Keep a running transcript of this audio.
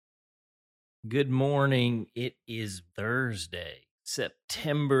Good morning. It is Thursday,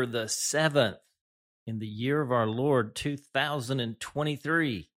 September the 7th, in the year of our Lord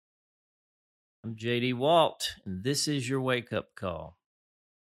 2023. I'm JD Walt, and this is your wake up call.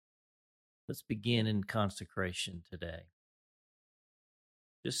 Let's begin in consecration today.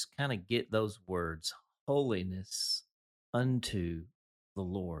 Just kind of get those words, holiness unto the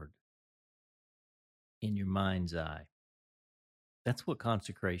Lord, in your mind's eye. That's what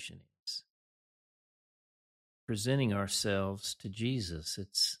consecration is. Presenting ourselves to Jesus.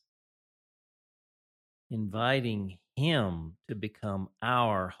 It's inviting Him to become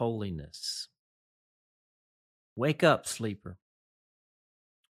our holiness. Wake up, sleeper.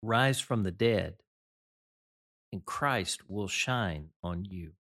 Rise from the dead, and Christ will shine on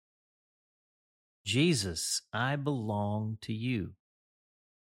you. Jesus, I belong to you.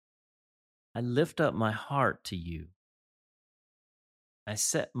 I lift up my heart to you. I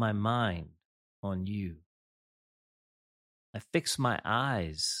set my mind on you. I fix my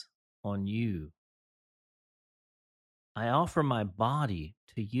eyes on you. I offer my body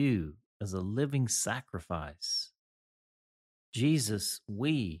to you as a living sacrifice. Jesus,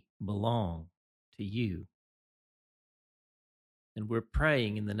 we belong to you. And we're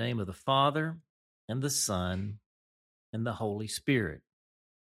praying in the name of the Father and the Son and the Holy Spirit.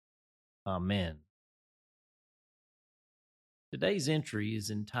 Amen. Today's entry is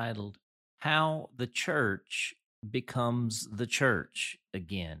entitled, How the Church Becomes the Church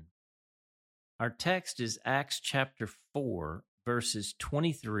Again. Our text is Acts chapter 4, verses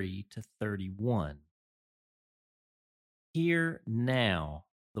 23 to 31. Hear now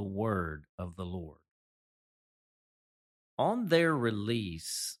the word of the Lord. On their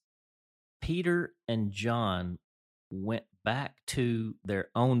release, Peter and John went back to their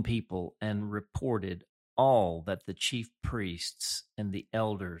own people and reported all that the chief priests and the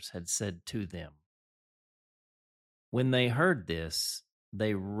elders had said to them. When they heard this,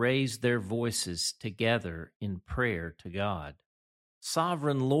 they raised their voices together in prayer to God.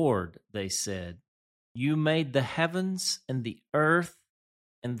 Sovereign Lord, they said, you made the heavens and the earth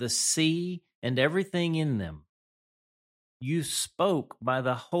and the sea and everything in them. You spoke by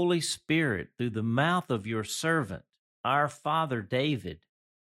the Holy Spirit through the mouth of your servant, our father David.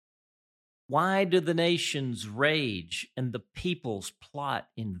 Why do the nations rage and the peoples plot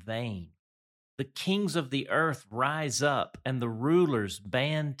in vain? The kings of the earth rise up and the rulers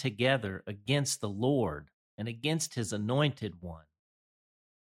band together against the Lord and against his anointed one.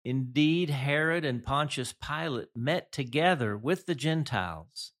 Indeed, Herod and Pontius Pilate met together with the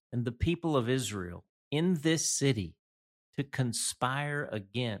Gentiles and the people of Israel in this city to conspire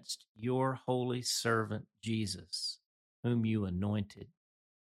against your holy servant Jesus, whom you anointed.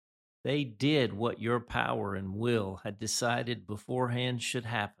 They did what your power and will had decided beforehand should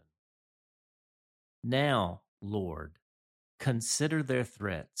happen. Now, Lord, consider their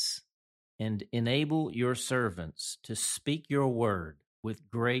threats and enable your servants to speak your word with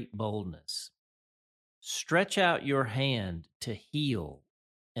great boldness. Stretch out your hand to heal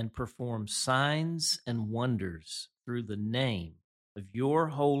and perform signs and wonders through the name of your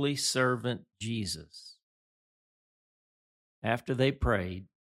holy servant Jesus. After they prayed,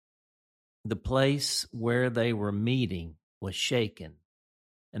 the place where they were meeting was shaken,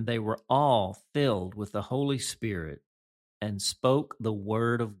 and they were all filled with the Holy Spirit and spoke the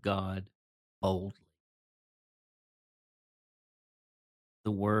word of God boldly.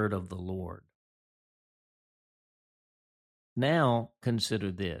 The word of the Lord. Now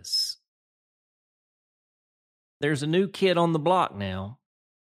consider this. There's a new kid on the block now,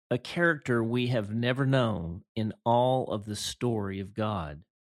 a character we have never known in all of the story of God.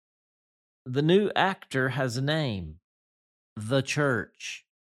 The new actor has a name, the church.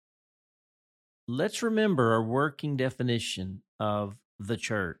 Let's remember our working definition of the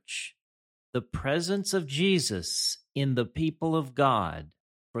church: the presence of Jesus in the people of God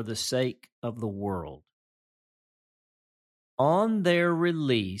for the sake of the world. On their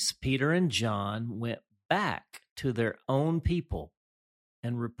release, Peter and John went back to their own people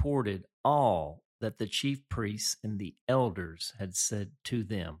and reported all that the chief priests and the elders had said to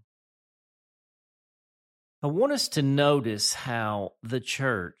them. I want us to notice how the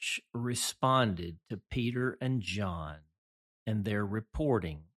church responded to Peter and John and their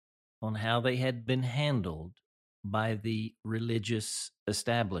reporting on how they had been handled by the religious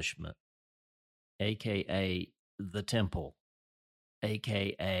establishment, aka the temple,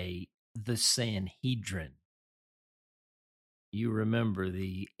 aka the Sanhedrin. You remember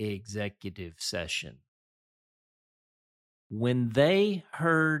the executive session. When they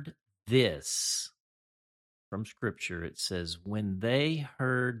heard this, from Scripture, it says, when they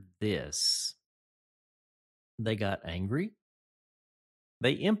heard this, they got angry.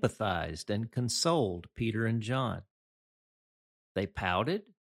 They empathized and consoled Peter and John. They pouted.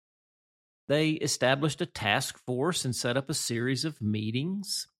 They established a task force and set up a series of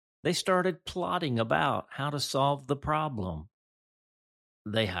meetings. They started plotting about how to solve the problem.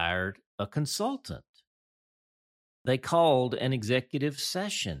 They hired a consultant. They called an executive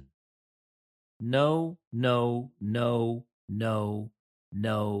session. No, no, no, no,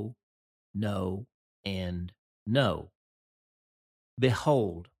 no, no, and no.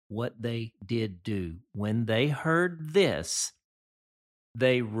 Behold, what they did do. When they heard this,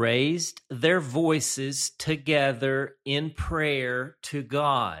 they raised their voices together in prayer to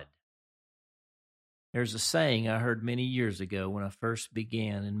God. There's a saying I heard many years ago when I first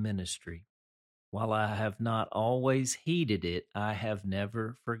began in ministry. While I have not always heeded it, I have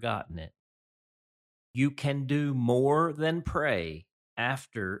never forgotten it. You can do more than pray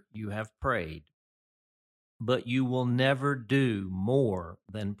after you have prayed, but you will never do more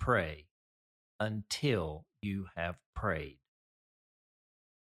than pray until you have prayed.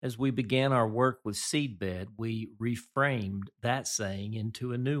 As we began our work with Seedbed, we reframed that saying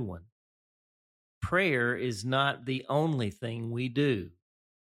into a new one. Prayer is not the only thing we do,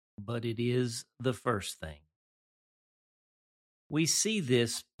 but it is the first thing. We see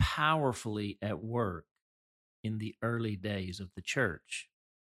this powerfully at work in the early days of the church.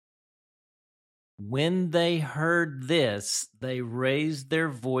 When they heard this, they raised their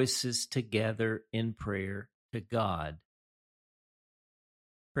voices together in prayer to God.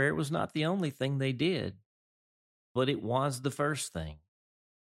 Prayer was not the only thing they did, but it was the first thing,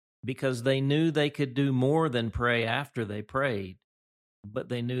 because they knew they could do more than pray after they prayed, but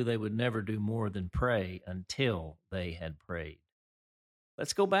they knew they would never do more than pray until they had prayed.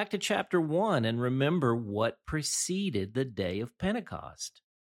 Let's go back to chapter 1 and remember what preceded the day of Pentecost.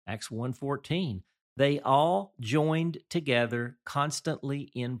 Acts 1:14. They all joined together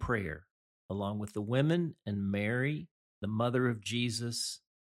constantly in prayer, along with the women and Mary, the mother of Jesus,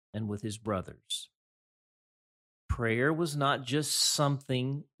 and with his brothers. Prayer was not just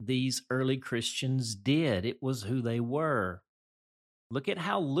something these early Christians did, it was who they were. Look at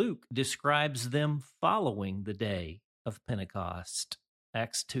how Luke describes them following the day of Pentecost.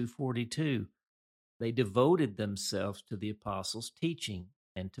 Acts 2:42. They devoted themselves to the apostles' teaching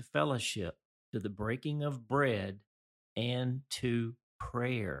and to fellowship, to the breaking of bread, and to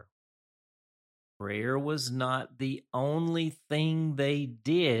prayer. Prayer was not the only thing they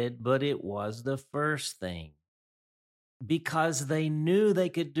did, but it was the first thing. Because they knew they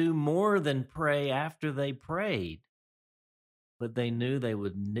could do more than pray after they prayed, but they knew they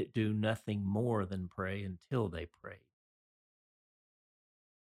would do nothing more than pray until they prayed.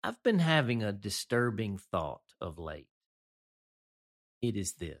 I've been having a disturbing thought of late. It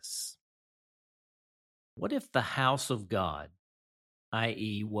is this. What if the house of God,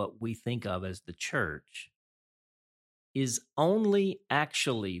 i.e., what we think of as the church, is only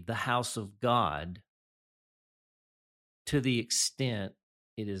actually the house of God to the extent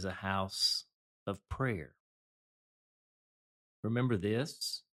it is a house of prayer? Remember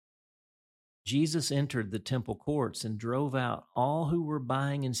this? Jesus entered the temple courts and drove out all who were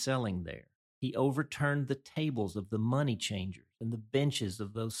buying and selling there. He overturned the tables of the money changers and the benches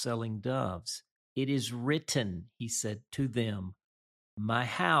of those selling doves. It is written, he said to them, my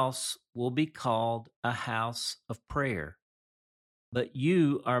house will be called a house of prayer, but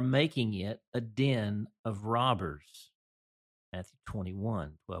you are making it a den of robbers. Matthew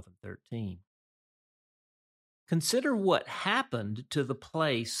 21:12 and 13. Consider what happened to the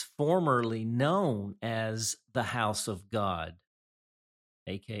place formerly known as the house of God,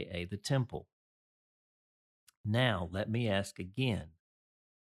 aka the temple. Now, let me ask again,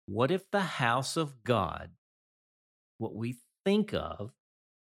 what if the house of God, what we think of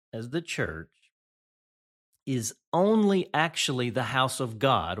as the church, is only actually the house of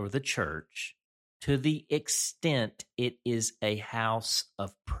God or the church to the extent it is a house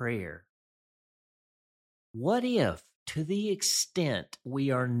of prayer? What if, to the extent we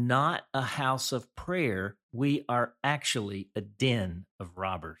are not a house of prayer, we are actually a den of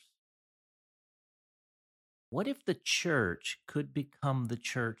robbers? What if the church could become the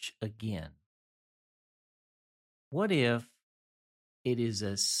church again? What if it is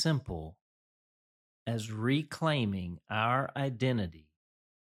as simple as reclaiming our identity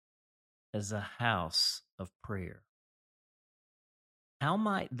as a house of prayer? How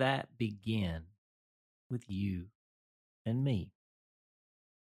might that begin with you and me?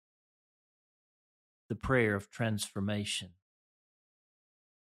 The prayer of transformation.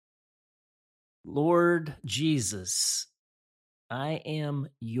 Lord Jesus, I am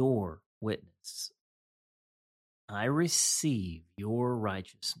your witness. I receive your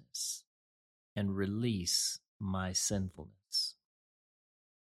righteousness and release my sinfulness.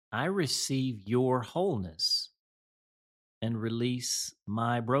 I receive your wholeness and release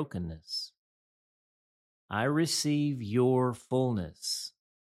my brokenness. I receive your fullness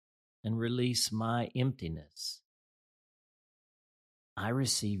and release my emptiness. I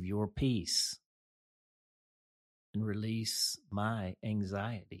receive your peace and release my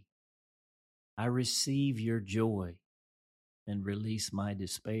anxiety. I receive your joy and release my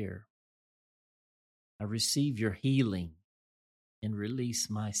despair. I receive your healing and release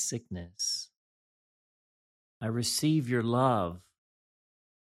my sickness. I receive your love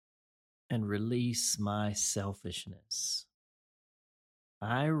and release my selfishness.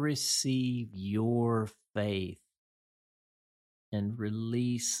 I receive your faith and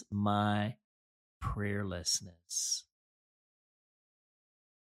release my prayerlessness.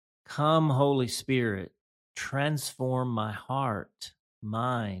 Come, Holy Spirit, transform my heart,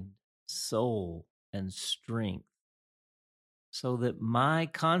 mind, soul, and strength so that my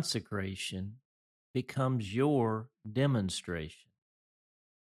consecration becomes your demonstration,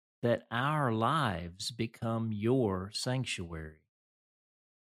 that our lives become your sanctuary.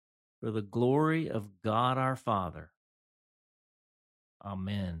 For the glory of God our Father.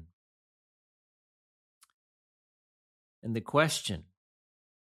 Amen. And the question,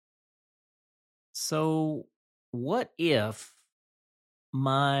 so what if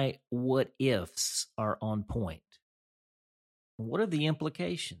my what ifs are on point? What are the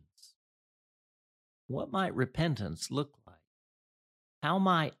implications? What might repentance look like? How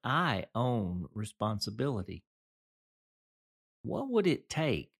might I own responsibility? What would it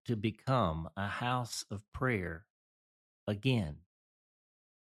take to become a house of prayer again?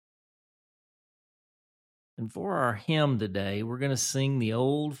 And for our hymn today, we're going to sing the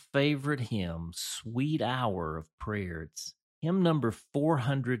old favorite hymn, Sweet Hour of Prayer. It's hymn number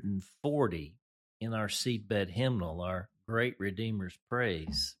 440 in our seedbed hymnal, our Great Redeemer's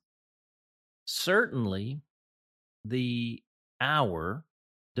Praise. Certainly, the hour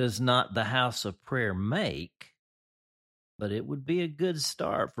does not the house of prayer make, but it would be a good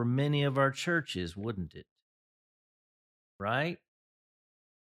start for many of our churches, wouldn't it? Right?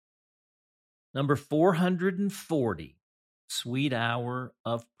 Number 440, Sweet Hour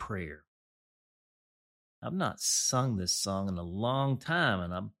of Prayer. I've not sung this song in a long time,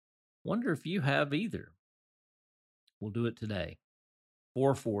 and I wonder if you have either. We'll do it today.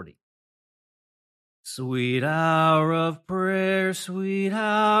 440. Sweet hour of prayer, sweet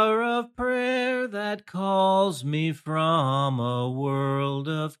hour of prayer that calls me from a world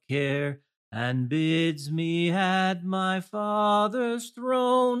of care and bids me at my Father's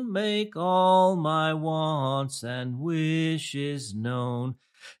throne make all my wants and wishes known.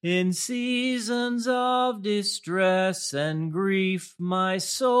 In seasons of distress and grief, my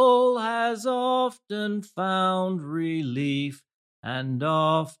soul has often found relief and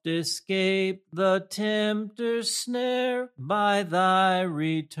oft escape the tempter's snare by thy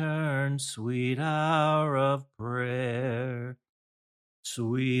return, sweet hour of prayer.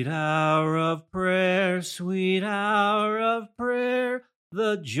 Sweet hour of prayer, sweet hour of prayer,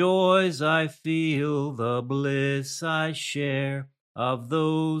 the joys I feel, the bliss I share, of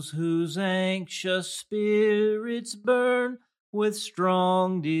those whose anxious spirits burn with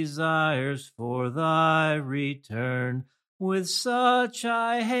strong desires for thy return. With such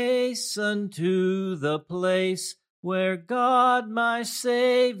I hasten to the place where God my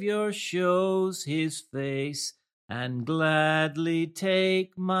Savior shows his face, and gladly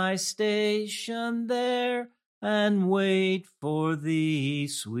take my station there and wait for thee,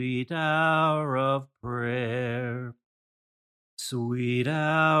 sweet hour of prayer. Sweet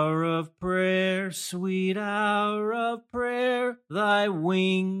hour of prayer, sweet hour of prayer, thy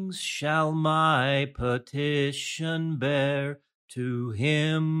wings shall my petition bear to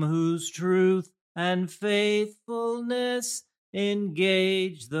him whose truth and faithfulness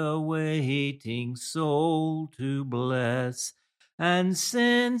engage the waiting soul to bless. And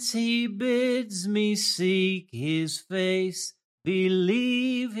since he bids me seek his face,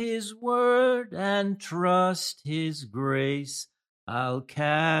 believe his word and trust his grace, I'll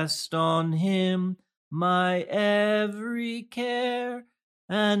cast on him my every care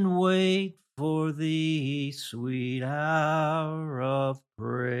and wait for thee, sweet hour of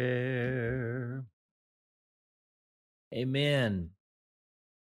prayer. Amen.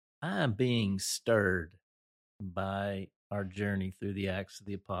 I am being stirred by our journey through the Acts of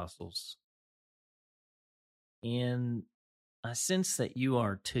the Apostles. And I sense that you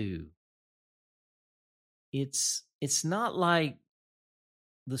are too. it's not like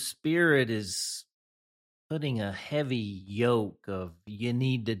the Spirit is putting a heavy yoke of you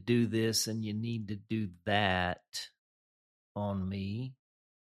need to do this and you need to do that on me,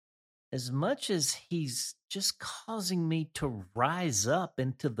 as much as he's just causing me to rise up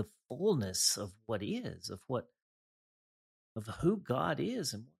into the fullness of what is, of who God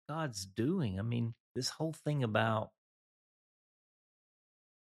is and what God's doing. I mean, this whole thing about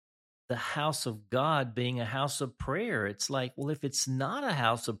the house of God being a house of prayer. It's like, well, if it's not a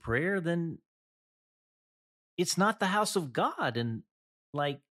house of prayer, then it's not the house of God. And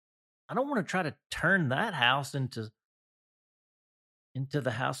like, I don't want to try to turn that house into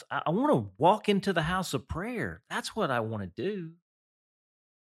the house. I want to walk into the house of prayer. That's what I want to do.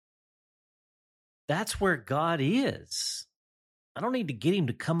 That's where God is. I don't need to get him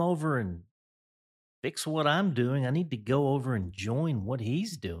to come over and fix what I'm doing. I need to go over and join what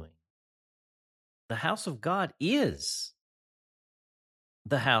he's doing. The house of God is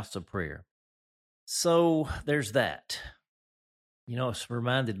the house of prayer. So there's that. You know, it's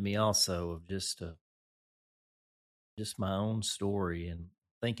reminded me also of just my own story, and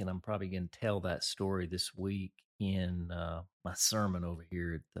thinking I'm probably going to tell that story this week in my sermon over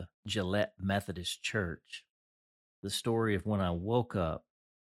here at the Gillette Methodist Church. The story of when I woke up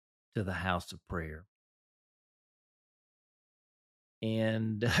to the house of prayer.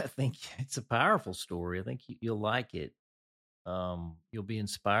 And I think it's a powerful story. I think you'll like it. You'll be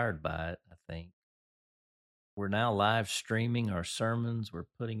inspired by it, I think. We're now live streaming our sermons. We're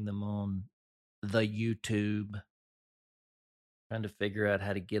putting them on the YouTube. Trying to figure out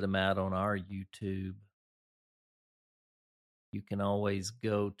how to get them out on our YouTube. You can always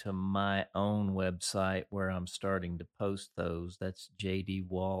go to my own website where I'm starting to post those. That's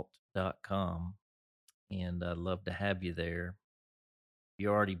jdwalt.com. And I'd love to have you there. If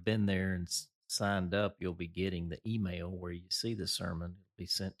you've already been there and signed up, you'll be getting the email where you see the sermon. It'll be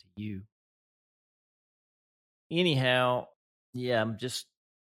sent to you. Anyhow, yeah, I'm just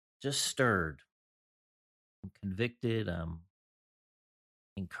stirred. I'm convicted. I'm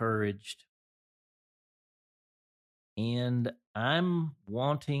encouraged. And I'm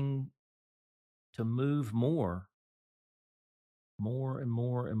wanting to move more and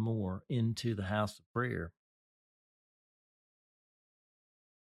more and more into the house of prayer.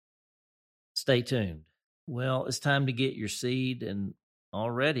 Stay tuned. Well, it's time to get your seed, and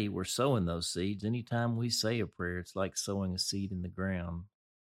already we're sowing those seeds. Anytime we say a prayer, it's like sowing a seed in the ground.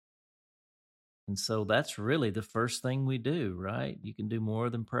 And so that's really the first thing we do, right? You can do more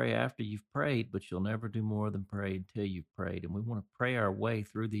than pray after you've prayed, but you'll never do more than pray until you've prayed. And we want to pray our way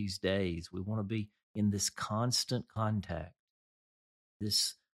through these days. We want to be in this constant contact,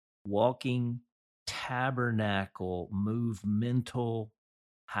 this walking tabernacle, movemental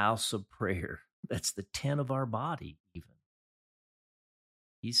house of prayer. That's the tent of our body, even.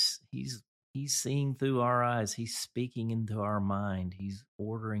 He's seeing through our eyes. He's speaking into our mind. He's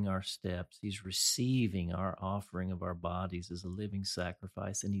ordering our steps. He's receiving our offering of our bodies as a living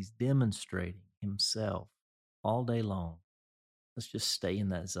sacrifice, and he's demonstrating himself all day long. Let's just stay in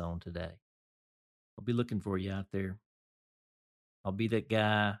that zone today. I'll be looking for you out there. I'll be that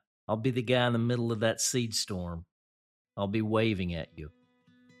guy. I'll be the guy in the middle of that seed storm. I'll be waving at you.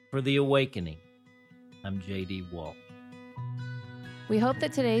 For The Awakening, I'm J.D. Walt. We hope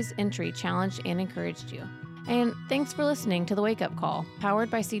that today's entry challenged and encouraged you. And thanks for listening to The Wake Up Call,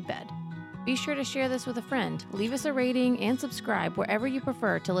 powered by Seedbed. Be sure to share this with a friend, leave us a rating, and subscribe wherever you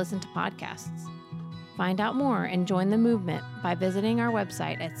prefer to listen to podcasts. Find out more and join the movement by visiting our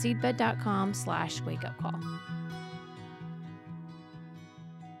website at seedbed.com/wakeupcall.